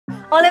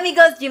Hola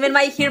amigos, Jim and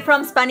Mai here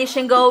from Spanish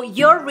and Go,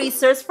 your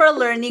resource for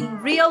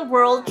learning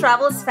real-world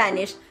travel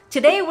Spanish.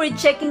 Today we're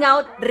checking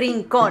out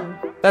Rincon.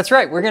 That's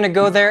right, we're gonna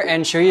go there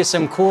and show you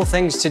some cool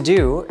things to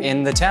do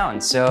in the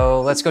town.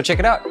 So let's go check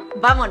it out.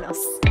 Vámonos.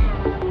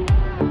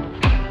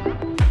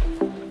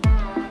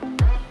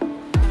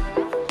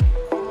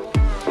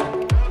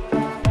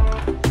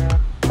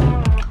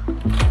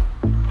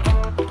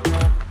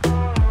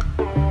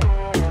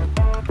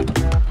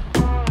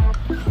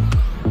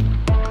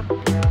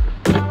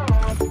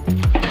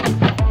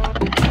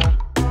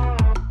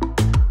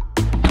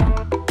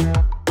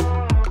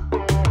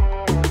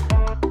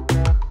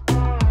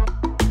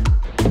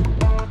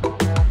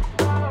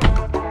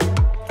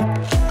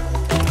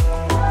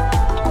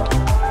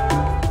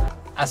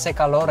 ¿Hace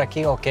calor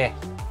aquí o qué?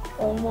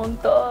 Un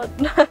montón.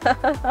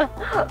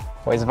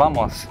 Pues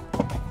vamos.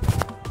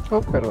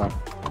 Oh, perdón.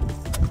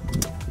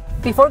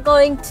 Before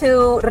going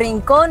to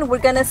Rincon,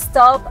 we're gonna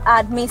stop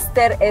at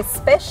Mr.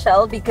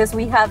 Special because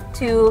we have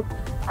to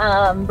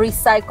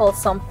recycle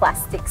some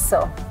plastic.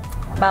 So,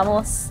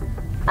 vamos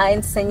a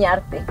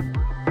enseñarte.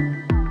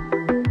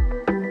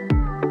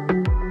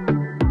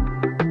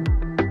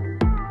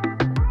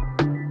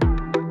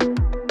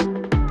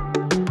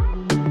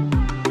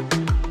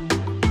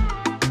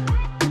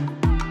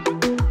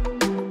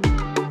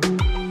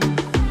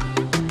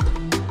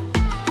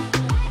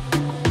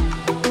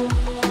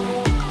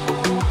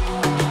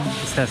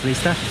 ¿Estás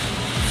lista?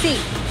 Sí.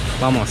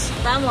 Vamos.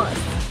 Vamos.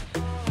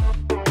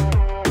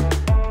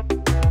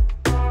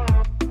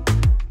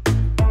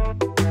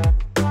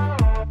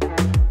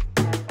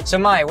 So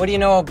Mai, what do you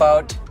know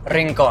about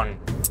Rincon?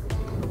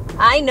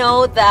 I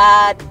know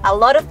that a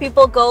lot of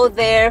people go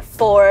there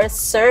for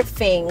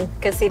surfing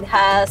because it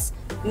has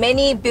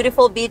many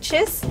beautiful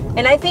beaches,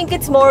 and I think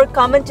it's more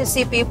common to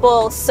see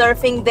people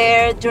surfing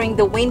there during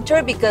the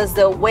winter because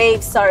the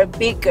waves are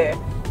bigger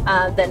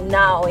than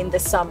now in the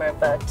summer.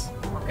 But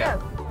Okay.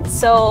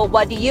 so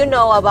what do you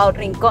know about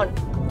Rincon?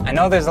 I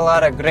know there's a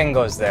lot of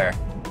gringos there,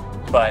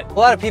 but a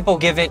lot of people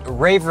give it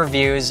rave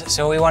reviews,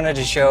 so we wanted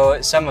to show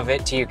some of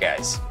it to you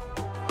guys.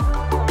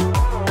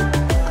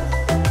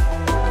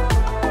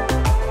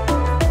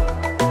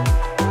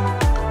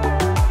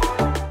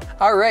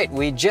 All right,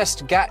 we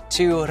just got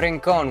to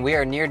Rincon. We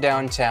are near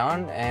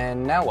downtown,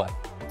 and now what?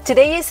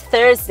 Today is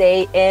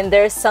Thursday and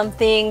there's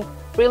something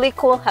really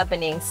cool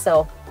happening,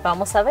 so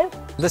vamos a ver.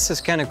 This is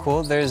kind of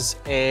cool. There's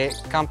a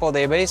campo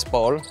de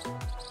béisbol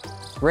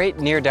right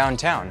near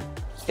downtown.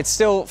 It's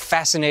still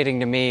fascinating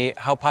to me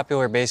how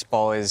popular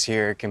baseball is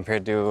here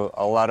compared to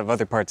a lot of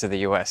other parts of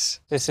the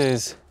US. This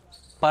is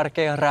Parque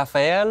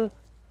Rafael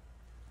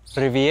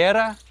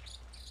Riviera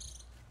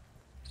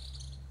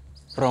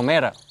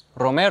Romero.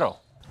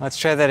 Let's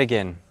try that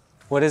again.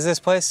 What is this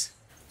place?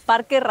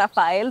 Parque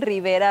Rafael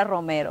Rivera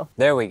Romero.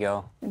 There we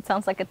go. It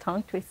sounds like a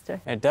tongue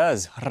twister. It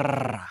does.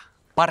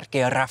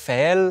 Parque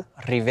Rafael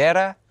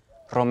Rivera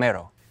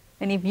Romero.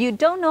 And if you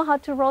don't know how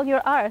to roll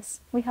your R's,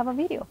 we have a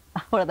video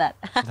for that.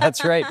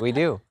 That's right, we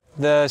do.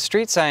 The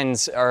street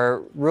signs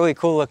are really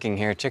cool looking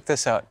here. Check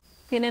this out.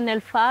 Tienen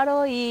el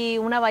faro y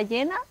una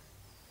ballena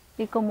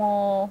y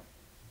como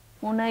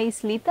una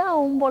islita o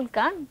un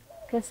volcán.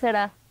 ¿Qué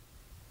será?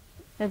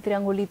 El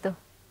triangulito.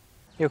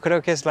 Yo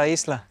creo que es la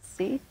isla.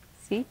 Sí,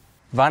 sí.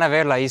 Van a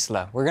ver la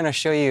isla. We're going to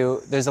show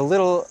you, there's a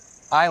little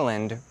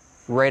island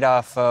right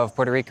off of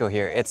Puerto Rico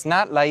here. It's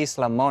not La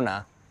Isla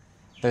Mona.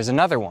 There's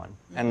another one,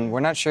 and we're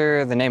not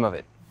sure the name of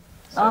it.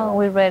 Oh,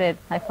 we read it.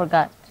 I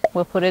forgot.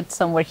 We'll put it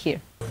somewhere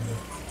here.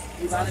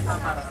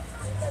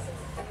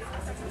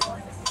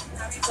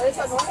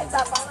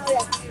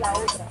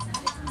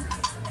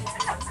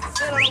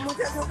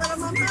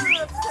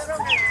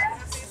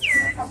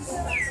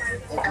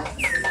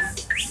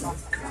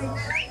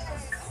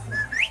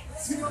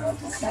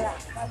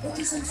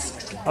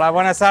 Hola,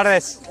 buenas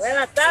tardes.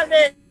 Buenas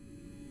tardes.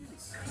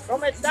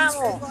 ¿Cómo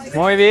estamos?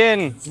 Muy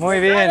bien, muy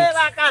bien. ¿Está de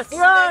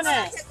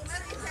vacaciones?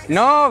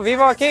 No,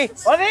 vivo aquí.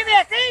 ¿O vive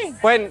aquí?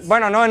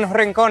 Bueno, no en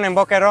Rincón, en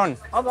Boquerón.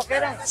 ¿Cómo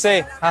quieran?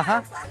 Sí,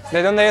 ajá.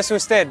 ¿De dónde es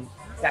usted?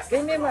 De aquí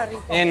mismo,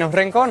 Rincón. En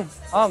Rincón.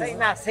 Oh, Soy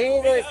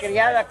nacido y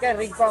criado aquí en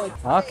Rincón.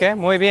 ok,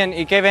 muy bien.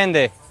 ¿Y qué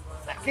vende?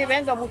 Aquí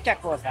vendo muchas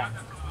cosas.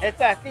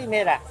 Esto aquí,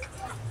 mira.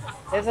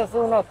 Esos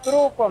son unos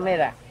trucos,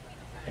 mira.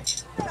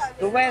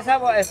 ¿Tú ves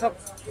esos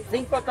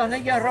 5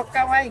 tornillos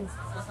enroscados ahí?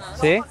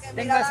 ¿Sí?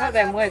 Tengo eso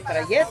de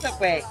muestra. Y esto,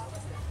 pues,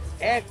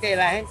 es que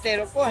la gente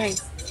lo coge.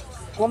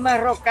 ¿Cómo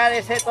enroscar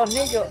ese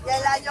tornillo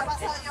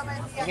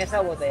en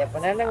esa botella?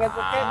 Ponerlo en el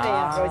boquete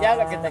y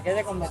enrollarlo que te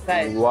quede como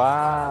está eso.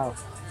 Wow.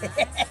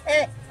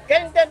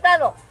 ¿Quieres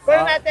intentarlo? Con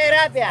una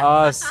terapia.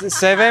 Oh,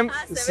 se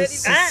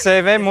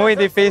ve muy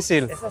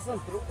difícil. Esos son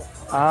trucos.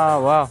 Ah,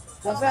 wow.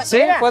 Entonces, Sí,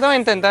 mira. puedo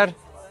intentar.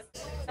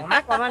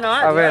 Ah, ¿cómo no?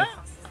 A ver.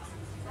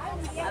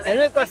 El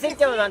único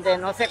sitio donde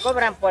no se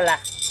cobran por la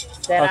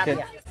terapia.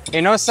 Ok.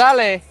 Y no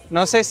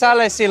se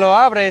sale si lo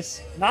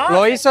abres. No,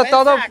 Lo se hizo puede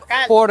todo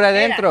sacar. por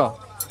adentro.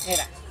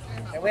 Mira,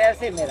 te voy a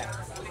decir, mira.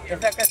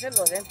 Eso hay que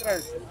hacerlo dentro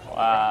del...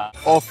 Wow.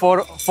 O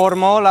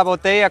formó la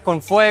botella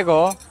con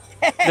fuego.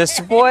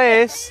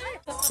 Después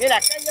Mira,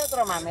 aquí hay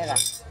otro más, mira.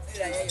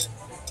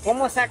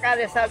 ¿Cómo sacar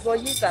esa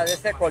argollita de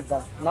ese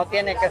cordón? No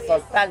tiene que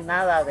soltar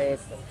nada de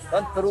esto.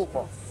 Son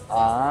trucos.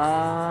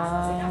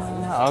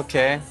 Ah,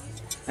 ok.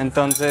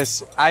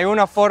 Entonces, hay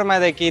una forma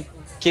de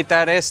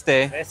quitar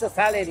este. Eso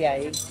sale de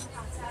ahí.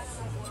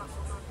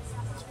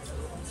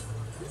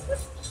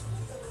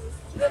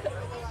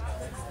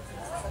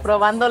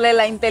 Probándole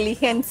la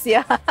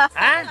inteligencia.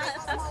 ¿Ah?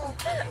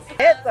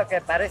 Esto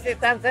que parece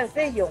tan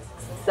sencillo.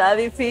 Está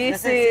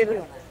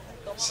difícil.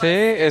 Sí,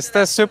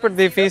 está súper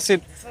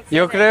difícil.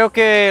 Yo creo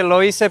que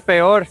lo hice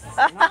peor.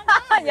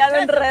 Ya lo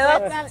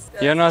enredó.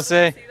 Yo no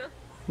sé.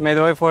 Me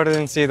doy por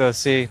vencido,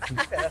 sí.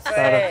 Pero eso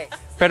Claro. es...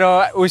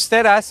 Pero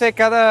usted hace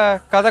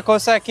cada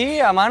cosa aquí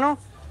a mano.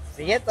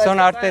 Sí, esto Son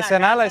es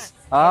artesanales. toda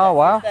la casa. Ah,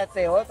 wow.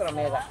 Este otro,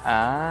 mira.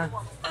 Ah.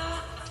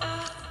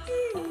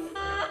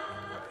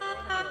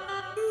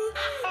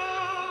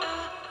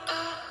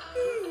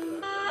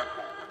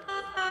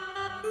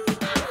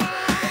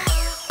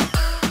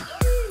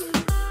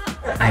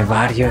 Hay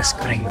varios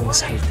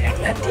gringos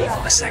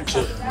alternativos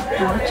aquí.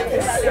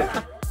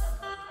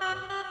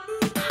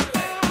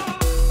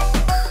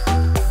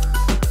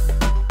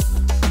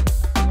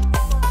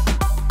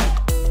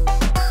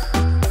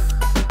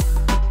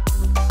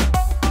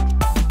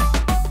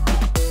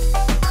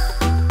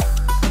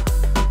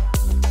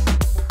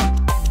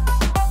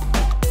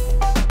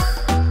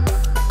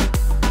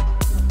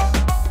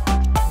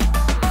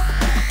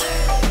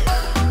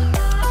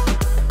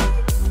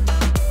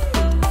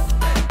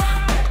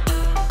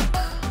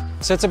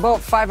 So it's about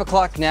 5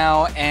 o'clock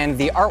now, and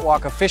the art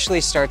walk officially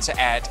starts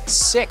at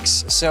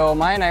 6. So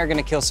Maya and I are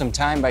gonna kill some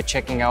time by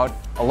checking out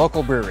a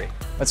local brewery.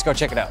 Let's go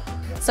check it out.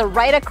 So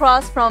right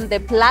across from the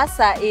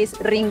plaza is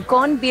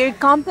Rincón Beer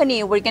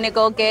Company. We're gonna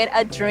go get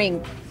a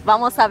drink.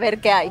 Vamos a ver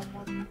qué hay.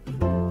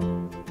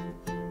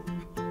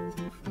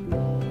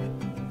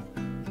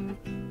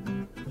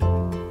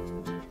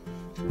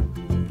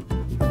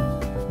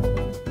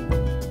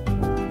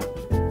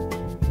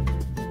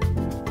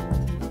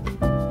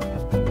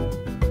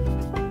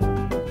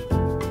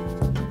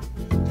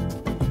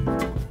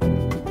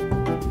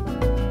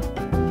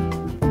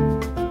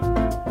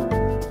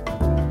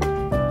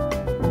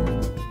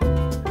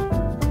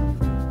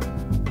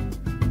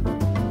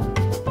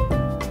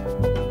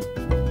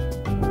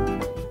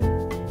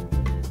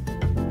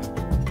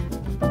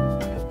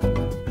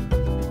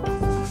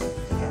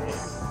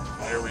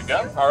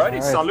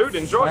 Alrighty, salud,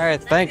 enjoy. All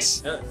right,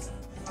 thanks. All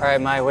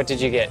right, Maya, what did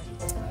you get?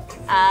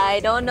 I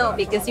don't know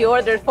because you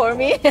ordered for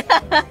me.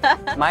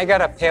 Maya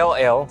got a pale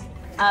ale,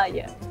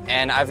 Yeah.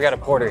 and I've got a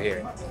porter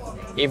here.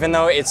 Even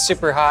though it's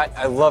super hot,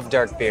 I love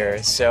dark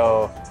beer,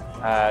 so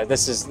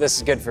this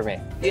is good for me.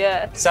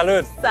 Yeah.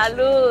 Salud.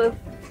 Salud.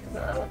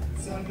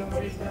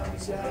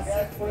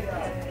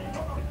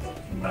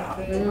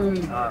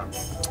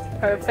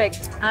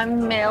 Perfect.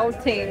 I'm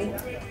melting.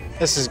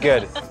 This is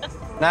good.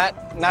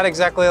 Not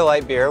exactly a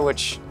light beer,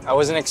 which I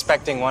wasn't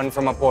expecting one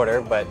from a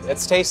porter, but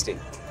it's tasty.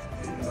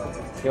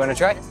 You want to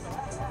try?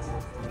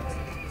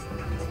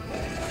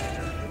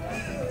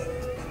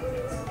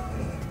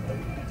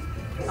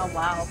 Oh,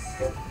 wow.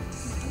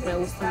 Me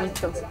gusta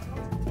mucho.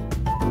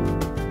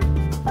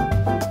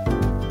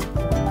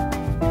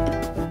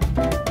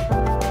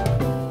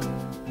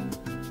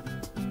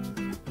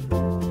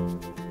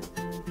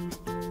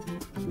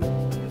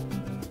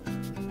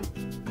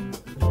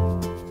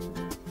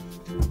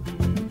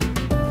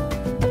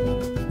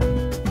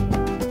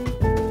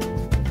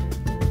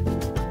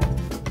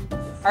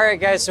 All right,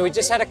 guys, so we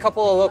just had a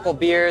couple of local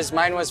beers.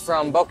 Mine was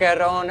from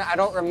Boquerón. I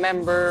don't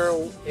remember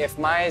if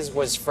mine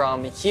was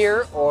from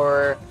here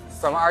or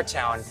from our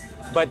town,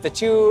 but the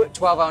two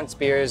 12-ounce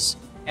beers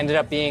ended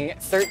up being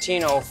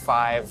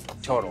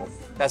 $13.05 total.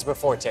 That's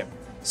before tip.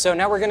 So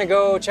now we're gonna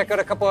go check out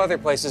a couple other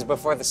places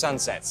before the sun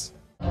sets.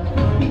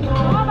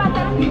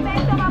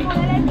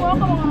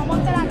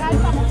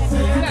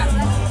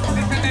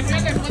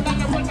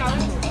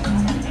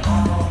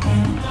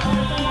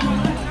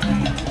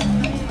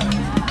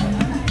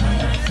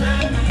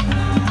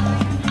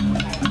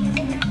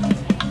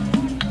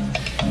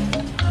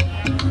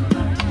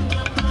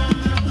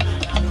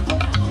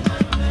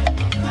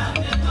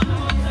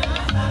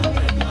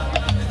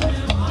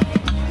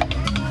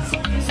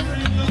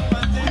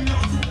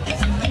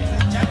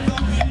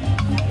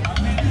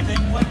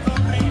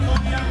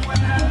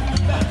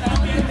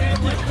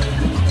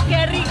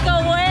 ¡Qué rico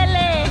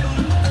huele!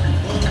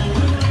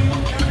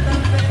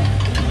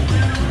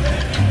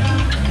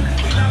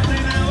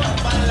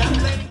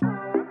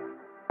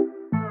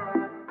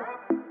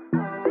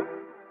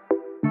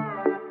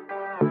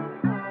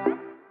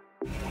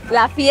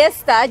 La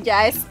fiesta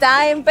ya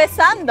está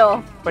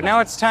empezando. But now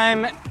it's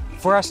time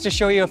for us to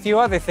show you a few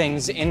other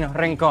things in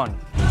Rincón.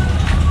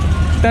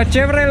 Está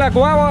chévere la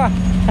guagua.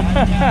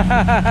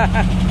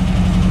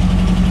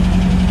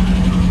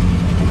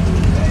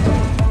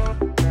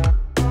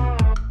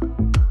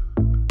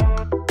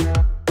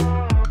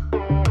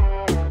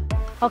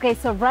 Okay,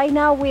 so right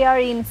now we are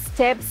in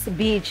Steps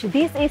Beach.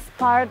 This is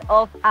part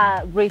of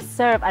a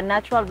reserve, a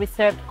natural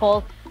reserve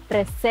called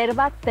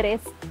Reserva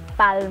Tres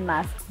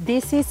Palmas.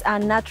 This is a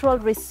natural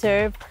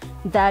reserve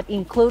that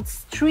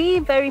includes 3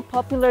 very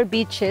popular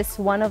beaches.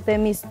 One of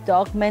them is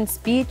Dogman's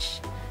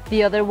Beach,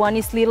 the other one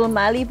is Little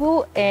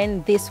Malibu,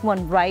 and this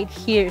one right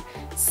here,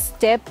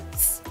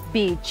 Steps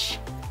Beach.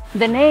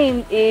 The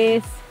name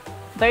is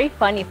very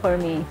funny for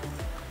me.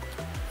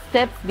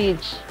 Steps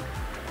Beach.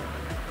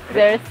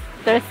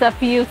 There's a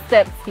few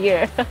steps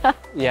here.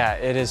 Yeah,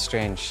 it is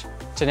strange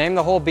to name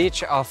the whole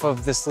beach off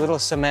of this little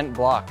cement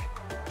block.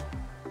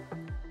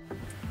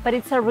 But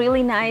it's a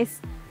really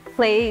nice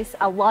place.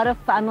 A lot of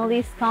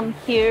families come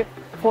here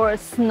for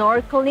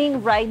snorkeling.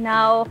 Right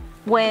now,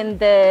 when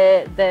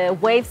the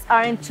waves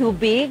aren't too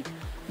big,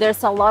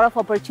 there's a lot of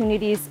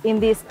opportunities in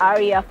this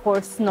area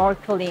for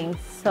snorkeling.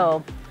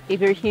 So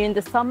if you're here in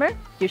the summer,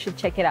 you should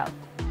check it out.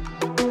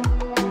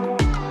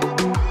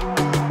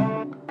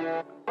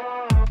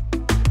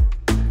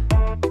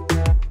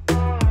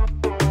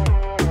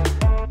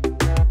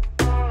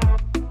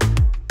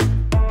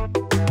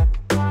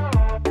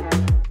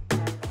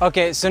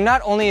 Okay, so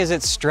not only is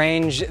it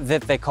strange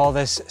that they call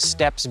this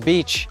Steps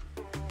Beach,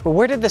 but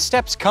where did the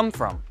steps come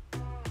from?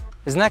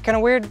 Isn't that kind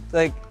of weird?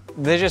 Like,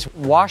 they just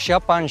wash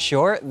up on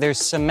shore. There's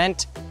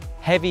cement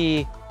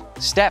heavy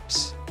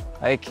steps.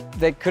 Like,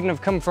 they couldn't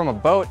have come from a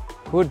boat.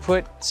 Who would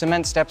put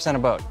cement steps on a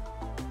boat?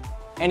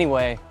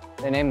 Anyway,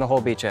 they named the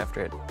whole beach after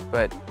it,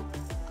 but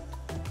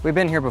we've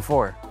been here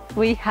before.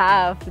 We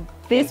have.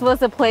 This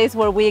was a place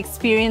where we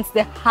experienced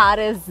the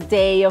hottest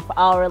day of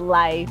our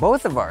life.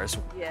 Both of ours.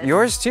 Yes.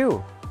 Yours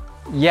too.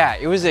 Yeah,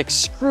 it was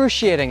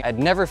excruciating. I'd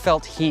never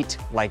felt heat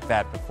like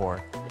that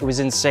before. It was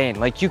insane.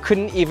 Like, you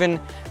couldn't even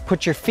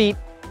put your feet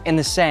in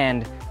the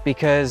sand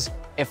because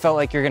it felt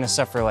like you're gonna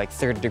suffer like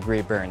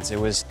 3rd-degree burns. It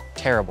was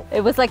terrible.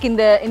 It was like in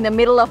the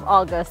middle of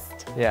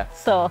August. Yeah.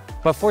 So.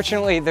 But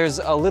fortunately, there's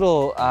a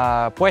little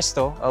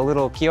puesto, a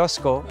little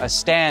kiosco, a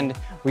stand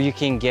where you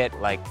can get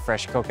like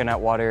fresh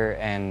coconut water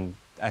and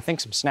I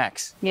think some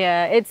snacks.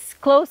 Yeah, it's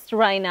closed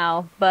right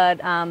now, but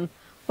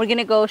we're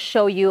gonna go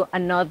show you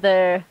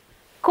another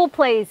cool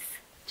place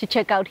to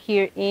check out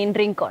here in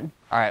Rincon.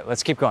 All right,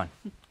 let's keep going.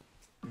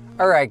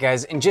 All right,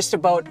 guys, in just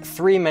about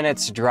 3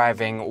 minutes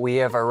driving, we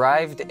have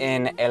arrived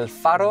in El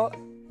Faro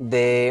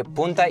de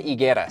Punta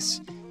Higuera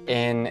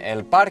in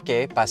El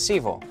Parque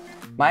Pasivo.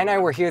 Maya and I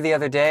were here the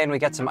other day and we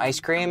got some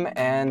ice cream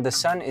and the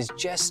sun is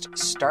just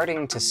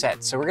starting to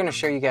set. So we're gonna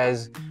show you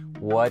guys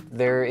what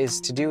there is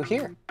to do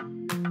here.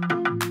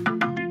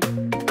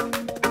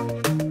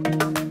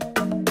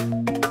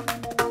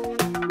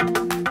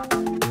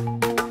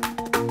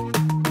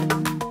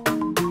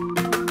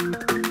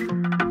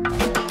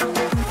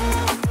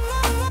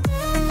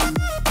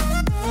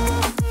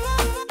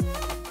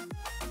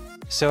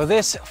 So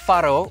this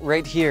faro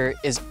right here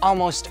is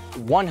almost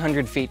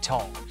 100 feet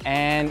tall,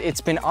 and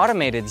it's been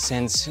automated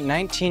since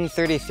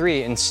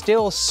 1933 and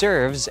still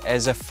serves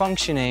as a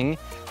functioning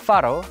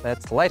faro,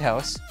 that's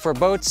lighthouse, for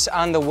boats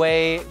on the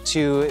way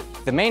to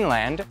the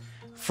mainland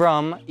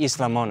from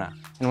Isla Mona.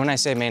 And when I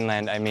say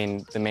mainland, I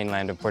mean the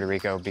mainland of Puerto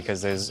Rico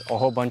because there's a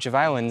whole bunch of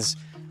islands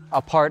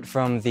apart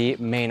from the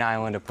main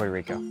island of Puerto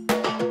Rico.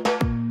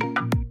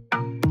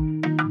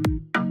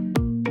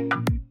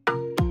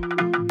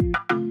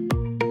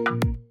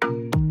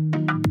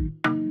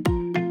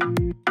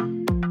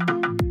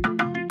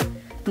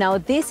 Now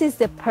this is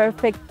the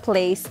perfect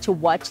place to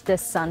watch the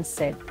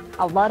sunset.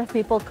 A lot of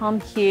people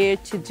come here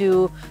to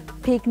do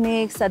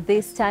picnics at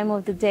this time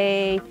of the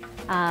day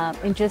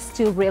and just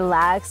to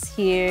relax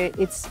here.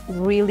 It's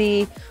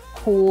really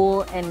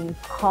cool and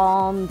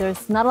calm.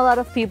 There's not a lot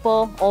of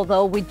people,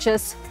 although we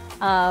just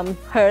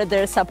heard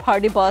there's a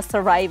party bus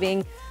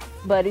arriving,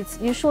 but it's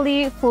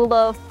usually full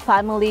of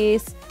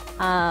families,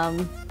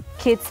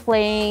 kids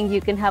playing.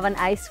 You can have an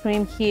ice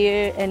cream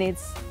here and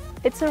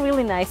it's a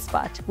really nice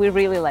spot. We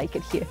really like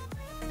it here.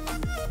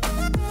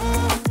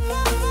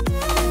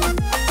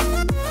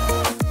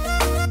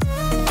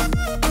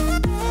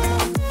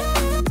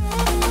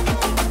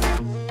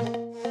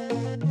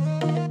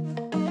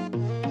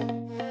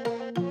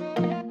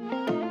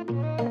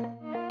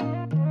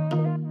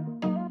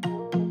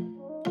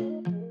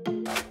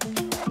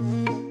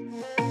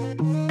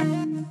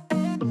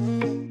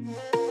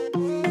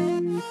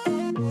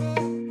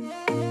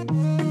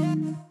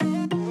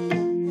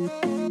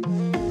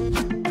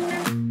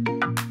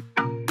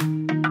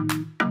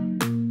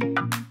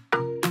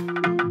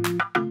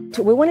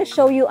 We want to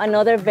show you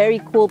another very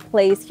cool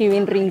place here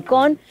in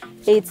Rincon.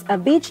 It's a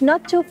beach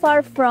not too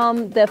far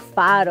from the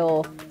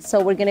Faro, so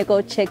we're gonna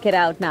go check it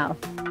out now.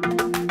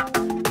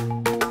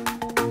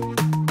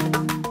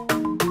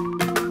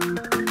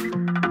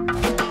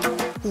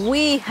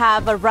 We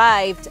have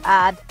arrived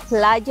at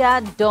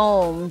Playa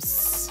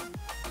Domes.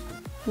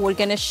 We're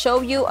gonna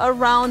show you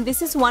around.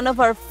 This is one of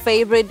our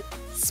favorite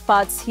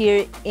spots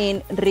here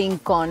in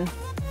Rincon.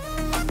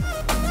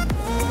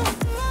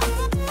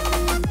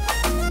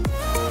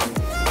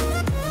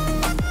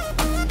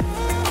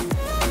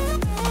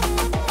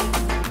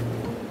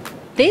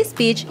 This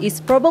beach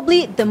is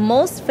probably the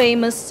most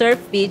famous surf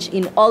beach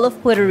in all of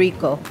Puerto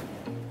Rico.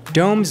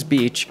 Domes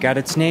Beach got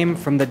its name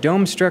from the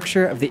dome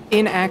structure of the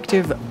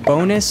inactive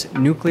bonus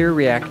nuclear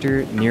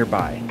reactor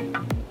nearby.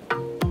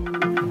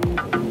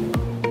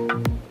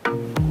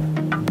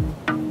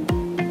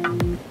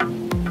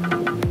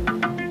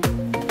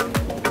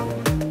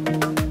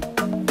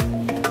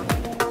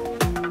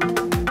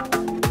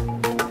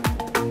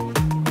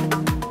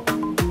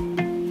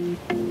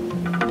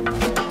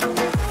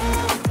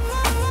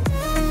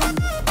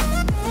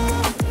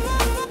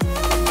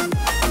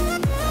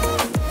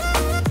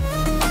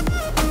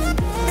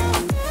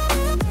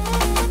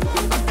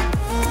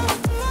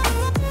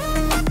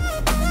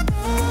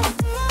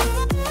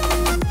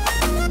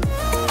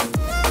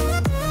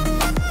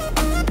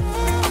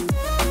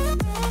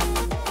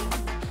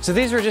 So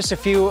these were just a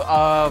few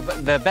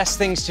of the best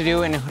things to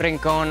do in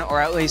Rincon,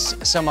 or at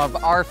least some of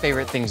our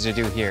favorite things to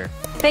do here.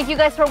 Thank you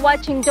guys for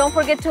watching. Don't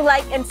forget to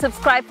like and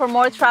subscribe for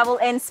more travel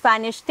and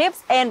Spanish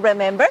tips. And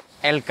remember,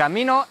 El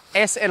camino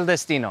es el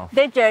destino.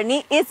 the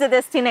journey is the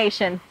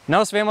destination.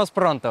 Nos vemos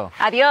pronto.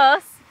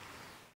 Adios.